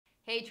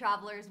Hey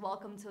travelers,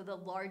 welcome to the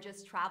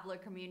largest traveler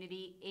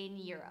community in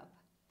Europe.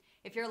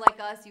 If you're like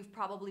us, you've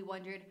probably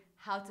wondered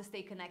how to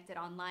stay connected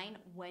online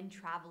when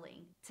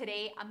traveling.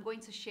 Today, I'm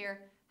going to share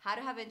how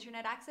to have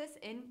internet access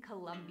in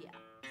Colombia.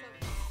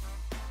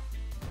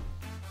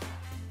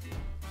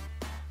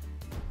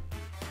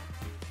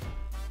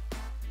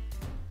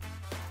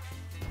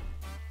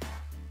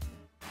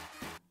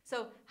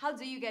 So how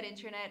do you get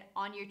internet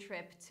on your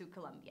trip to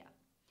Colombia?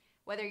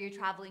 Whether you're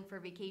traveling for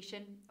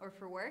vacation or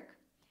for work,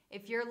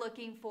 if you're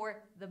looking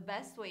for the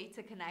best way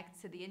to connect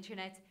to the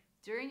internet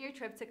during your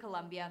trip to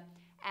Colombia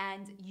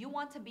and you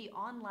want to be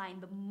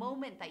online the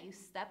moment that you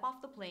step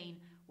off the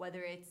plane,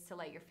 whether it's to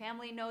let your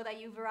family know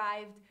that you've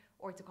arrived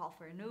or to call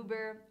for an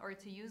Uber or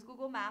to use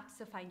Google Maps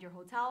to find your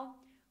hotel,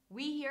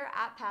 we here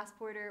at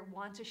Passporter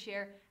want to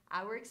share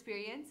our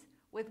experience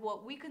with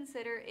what we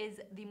consider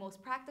is the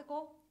most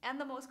practical and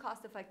the most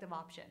cost-effective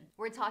option.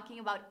 We're talking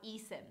about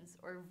eSIMs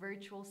or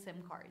virtual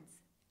SIM cards.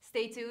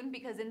 Stay tuned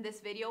because in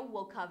this video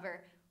we'll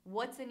cover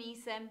what's an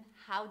eSIM,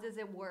 how does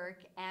it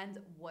work, and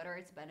what are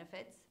its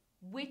benefits,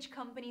 which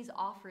companies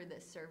offer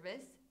this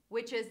service,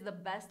 which is the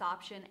best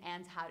option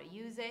and how to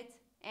use it,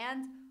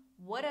 and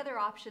what other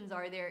options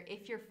are there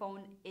if your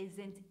phone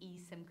isn't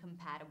eSIM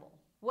compatible.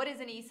 What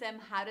is an eSIM,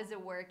 how does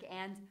it work,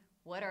 and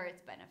what are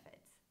its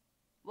benefits?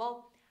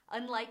 Well,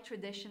 unlike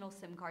traditional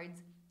SIM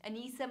cards, an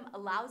eSIM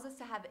allows us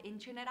to have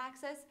internet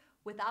access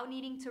without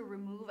needing to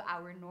remove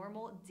our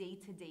normal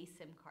day-to-day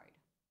SIM card.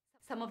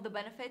 Some of the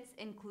benefits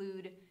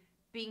include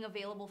being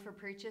available for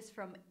purchase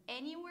from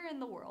anywhere in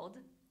the world.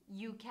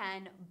 You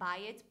can buy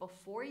it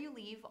before you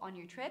leave on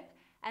your trip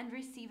and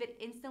receive it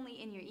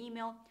instantly in your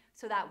email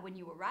so that when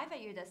you arrive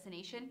at your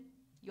destination,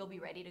 you'll be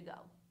ready to go.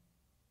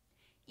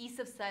 Ease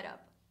of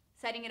setup.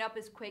 Setting it up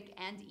is quick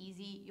and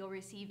easy. You'll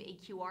receive a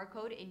QR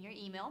code in your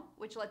email,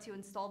 which lets you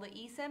install the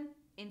eSIM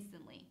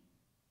instantly.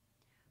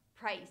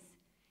 Price.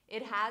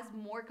 It has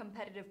more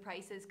competitive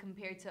prices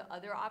compared to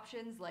other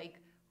options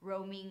like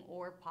roaming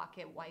or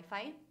pocket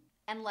Wi-Fi.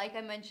 And like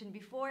I mentioned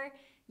before,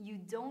 you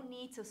don't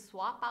need to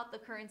swap out the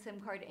current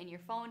SIM card in your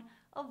phone,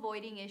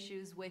 avoiding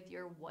issues with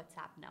your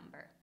WhatsApp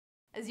number.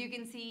 As you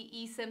can see,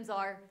 eSIMs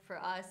are, for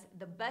us,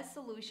 the best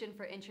solution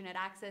for internet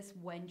access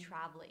when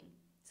traveling.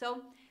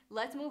 So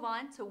let's move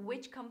on to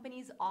which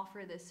companies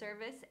offer this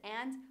service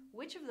and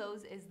which of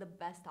those is the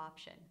best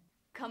option.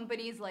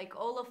 Companies like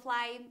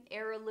Holafly,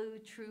 Airalo,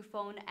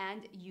 Truephone,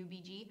 and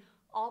UBG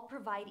all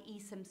provide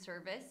eSIM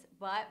service,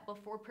 but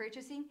before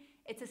purchasing,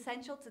 it's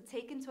essential to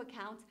take into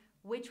account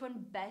which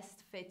one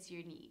best fits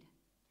your need.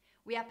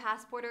 We at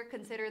Passporter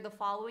consider the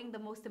following the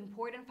most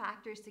important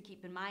factors to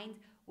keep in mind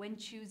when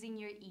choosing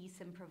your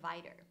eSIM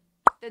provider.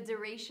 The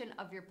duration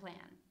of your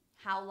plan,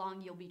 how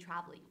long you'll be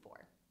traveling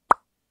for.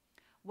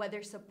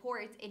 Whether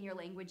support in your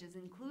language is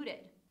included.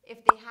 If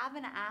they have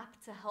an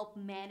app to help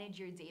manage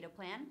your data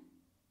plan.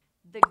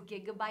 The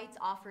gigabytes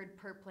offered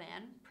per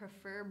plan,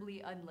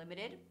 preferably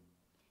unlimited.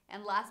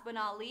 And last but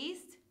not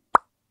least,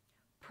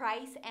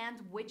 price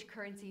and which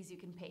currencies you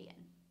can pay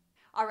in.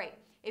 All right,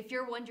 if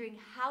you're wondering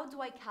how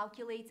do I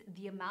calculate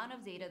the amount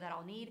of data that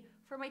I'll need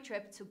for my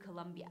trip to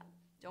Colombia,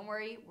 don't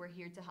worry, we're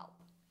here to help.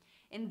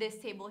 In this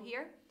table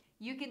here,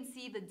 you can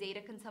see the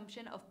data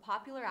consumption of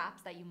popular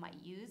apps that you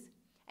might use,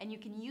 and you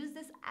can use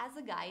this as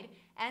a guide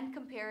and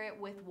compare it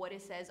with what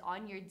it says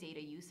on your data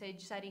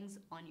usage settings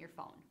on your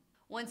phone.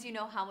 Once you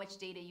know how much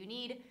data you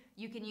need,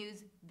 you can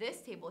use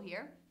this table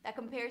here that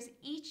compares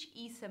each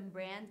eSIM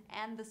brand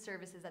and the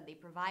services that they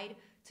provide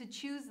to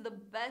choose the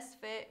best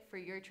fit for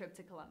your trip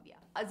to Colombia.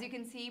 As you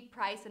can see,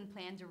 price and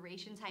plan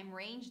duration time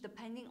range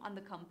depending on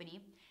the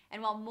company,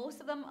 and while most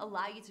of them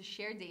allow you to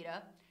share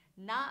data,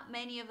 not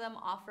many of them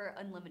offer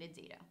unlimited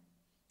data.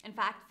 In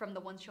fact, from the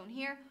ones shown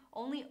here,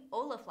 only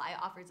Holafly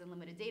offers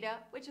unlimited data,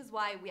 which is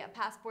why we at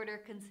Passporter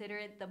consider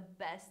it the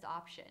best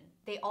option.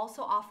 They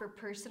also offer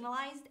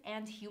personalized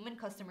and human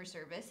customer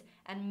service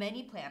and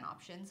many plan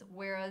options,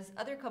 whereas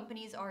other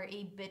companies are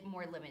a bit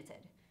more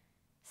limited.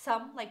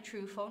 Some, like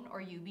Truephone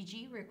or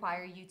UBG,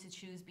 require you to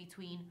choose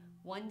between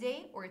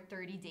 1-day or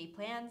 30-day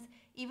plans,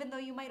 even though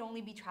you might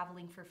only be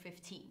traveling for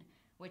 15,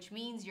 which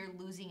means you're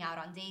losing out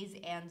on days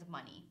and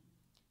money.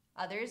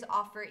 Others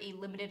offer a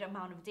limited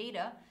amount of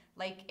data,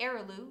 like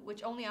Airalo,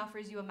 which only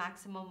offers you a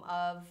maximum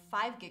of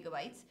 5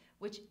 gigabytes,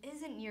 which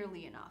isn't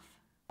nearly enough.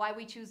 Why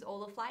we choose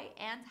Holafly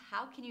and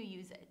how can you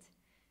use it?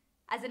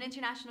 As an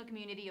international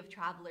community of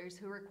travelers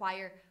who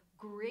require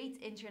great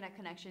internet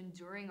connection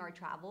during our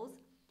travels,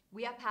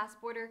 we at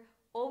Passporter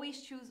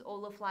always choose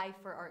Holafly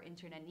for our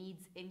internet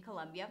needs in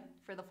Colombia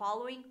for the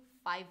following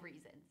 5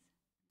 reasons.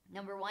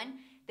 Number 1,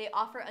 they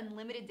offer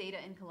unlimited data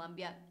in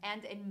Colombia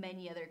and in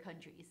many other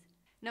countries.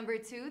 Number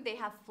 2, they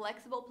have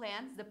flexible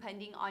plans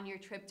depending on your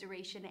trip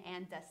duration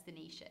and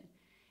destination.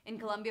 In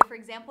Colombia, for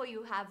example,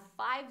 you have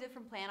 5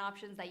 different plan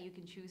options that you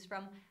can choose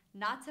from,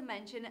 not to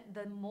mention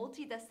the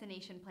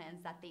multi-destination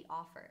plans that they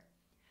offer.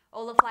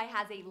 Holafly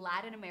has a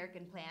Latin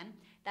American plan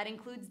that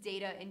includes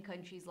data in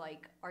countries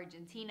like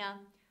Argentina,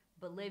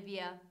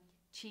 Bolivia,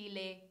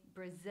 Chile,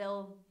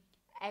 Brazil,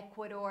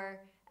 Ecuador,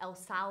 El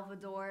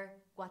Salvador,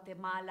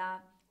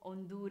 Guatemala,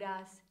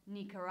 Honduras,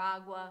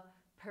 Nicaragua,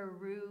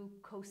 Peru,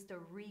 Costa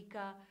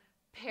Rica,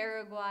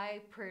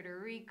 Paraguay, Puerto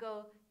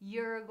Rico,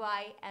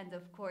 Uruguay, and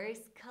of course,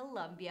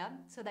 Colombia,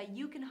 so that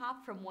you can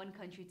hop from one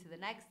country to the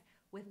next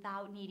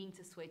without needing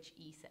to switch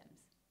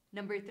eSIMs.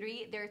 Number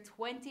 3, their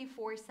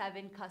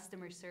 24/7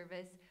 customer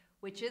service,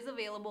 which is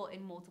available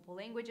in multiple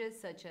languages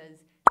such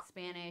as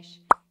Spanish,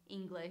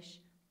 English,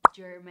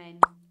 German,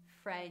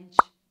 French,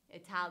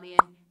 Italian,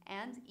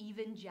 and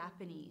even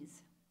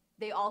Japanese.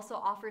 They also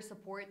offer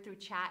support through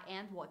chat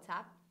and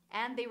WhatsApp,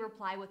 and they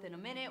reply within a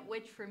minute,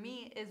 which for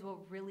me is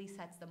what really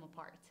sets them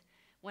apart.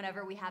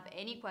 Whenever we have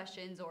any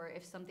questions or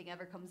if something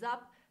ever comes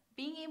up,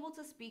 being able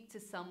to speak to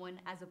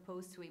someone as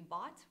opposed to a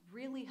bot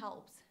really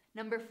helps.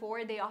 Number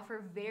 4, they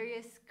offer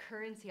various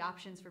currency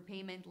options for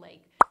payment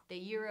like the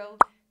euro,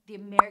 the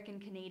American,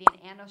 Canadian,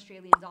 and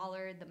Australian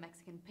dollar, the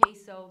Mexican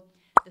peso,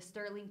 the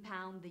sterling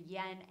pound, the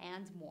yen,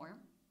 and more.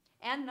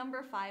 And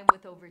number 5,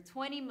 with over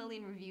 20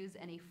 million reviews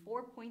and a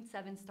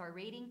 4.7-star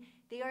rating,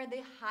 they are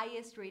the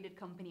highest rated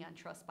company on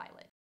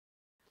Trustpilot.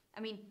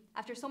 I mean,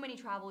 after so many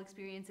travel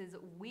experiences,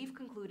 we've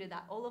concluded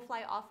that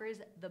Holafly offers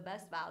the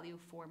best value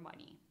for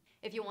money.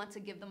 If you want to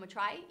give them a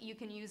try, you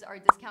can use our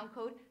discount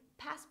code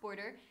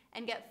PASSPORTER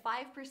and get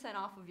 5%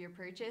 off of your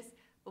purchase.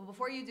 But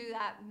before you do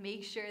that,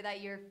 make sure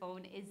that your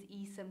phone is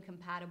eSIM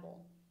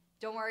compatible.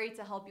 Don't worry,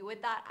 to help you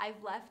with that,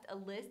 I've left a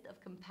list of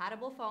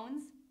compatible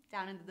phones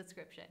down in the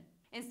description.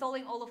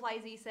 Installing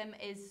Holafly's eSIM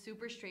is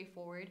super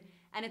straightforward,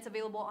 and it's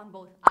available on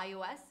both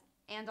iOS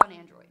and on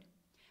Android.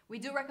 We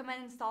do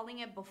recommend installing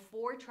it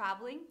before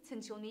traveling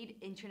since you'll need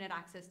internet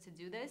access to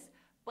do this,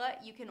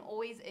 but you can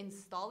always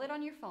install it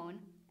on your phone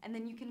and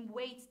then you can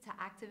wait to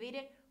activate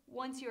it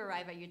once you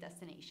arrive at your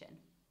destination.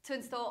 To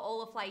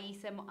install Holafly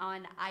eSIM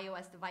on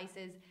iOS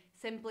devices,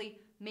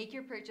 simply make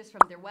your purchase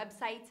from their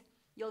website.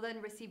 You'll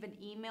then receive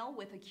an email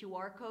with a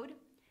QR code.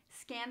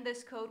 Scan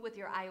this code with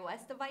your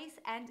iOS device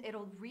and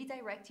it'll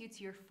redirect you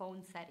to your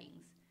phone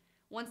settings.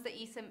 Once the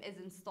eSIM is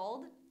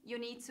installed, you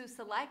need to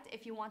select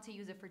if you want to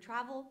use it for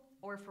travel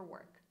or for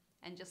work.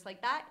 And just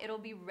like that, it'll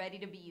be ready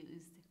to be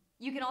used.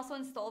 You can also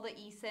install the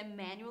eSIM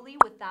manually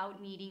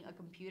without needing a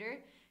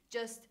computer.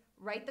 Just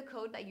write the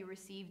code that you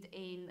received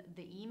in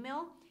the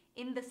email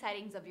in the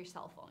settings of your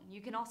cell phone.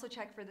 You can also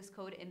check for this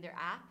code in their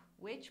app,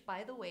 which,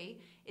 by the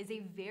way, is a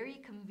very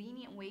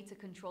convenient way to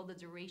control the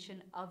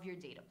duration of your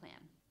data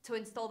plan. To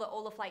install the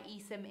Holafly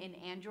eSIM in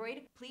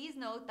Android, please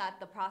note that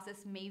the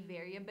process may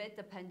vary a bit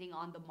depending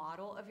on the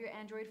model of your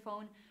Android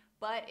phone,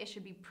 but it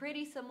should be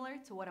pretty similar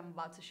to what I'm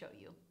about to show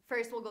you.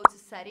 First, we'll go to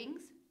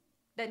Settings,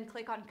 then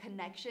click on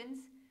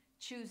Connections,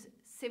 choose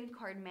SIM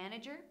Card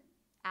Manager,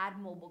 add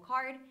mobile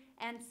card,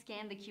 and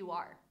scan the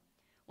QR.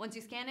 Once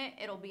you scan it,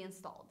 it'll be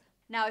installed.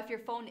 Now, if your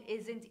phone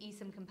isn't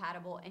eSIM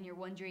compatible and you're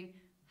wondering,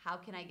 how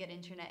can I get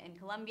internet in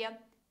Colombia?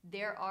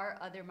 There are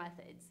other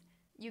methods.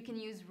 You can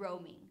use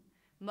roaming.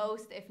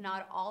 Most, if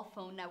not all,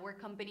 phone network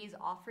companies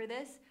offer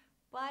this,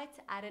 but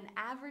at an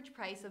average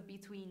price of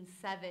between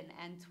 7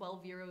 and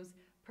 12 euros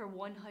per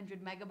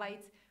 100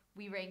 megabytes,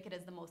 we rank it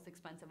as the most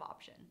expensive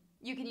option.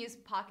 You can use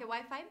pocket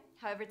Wi-Fi.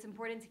 However, it's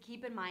important to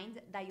keep in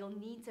mind that you'll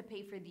need to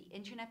pay for the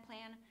internet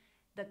plan,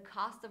 the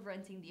cost of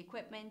renting the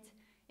equipment,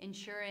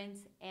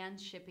 insurance, and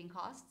shipping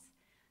costs.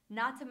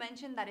 Not to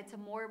mention that it's a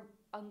more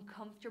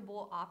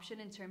uncomfortable option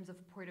in terms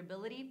of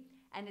portability,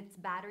 and its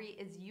battery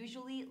is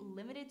usually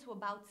limited to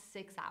about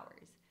 6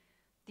 hours.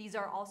 These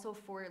are also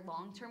for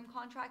long-term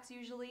contracts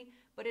usually,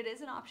 but it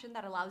is an option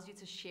that allows you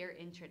to share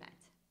internet.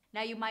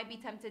 Now, you might be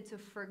tempted to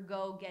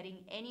forgo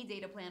getting any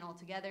data plan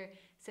altogether,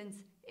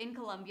 since in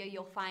Colombia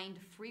you'll find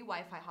free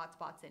Wi-Fi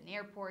hotspots in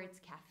airports,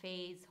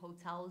 cafes,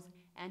 hotels,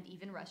 and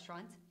even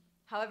restaurants.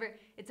 However,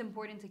 it's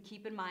important to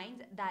keep in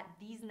mind that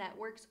these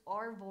networks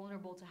are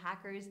vulnerable to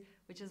hackers,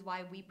 which is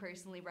why we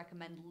personally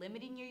recommend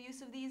limiting your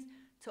use of these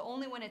to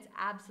only when it's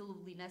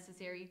absolutely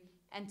necessary,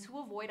 and to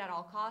avoid at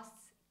all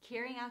costs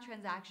carrying out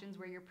transactions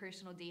where your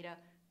personal data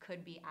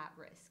could be at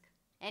risk.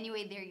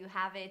 Anyway, there you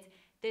have it.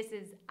 This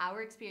is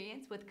our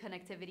experience with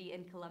connectivity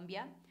in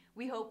Colombia.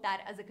 We hope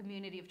that as a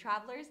community of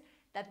travelers,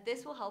 that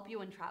this will help you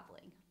when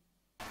traveling.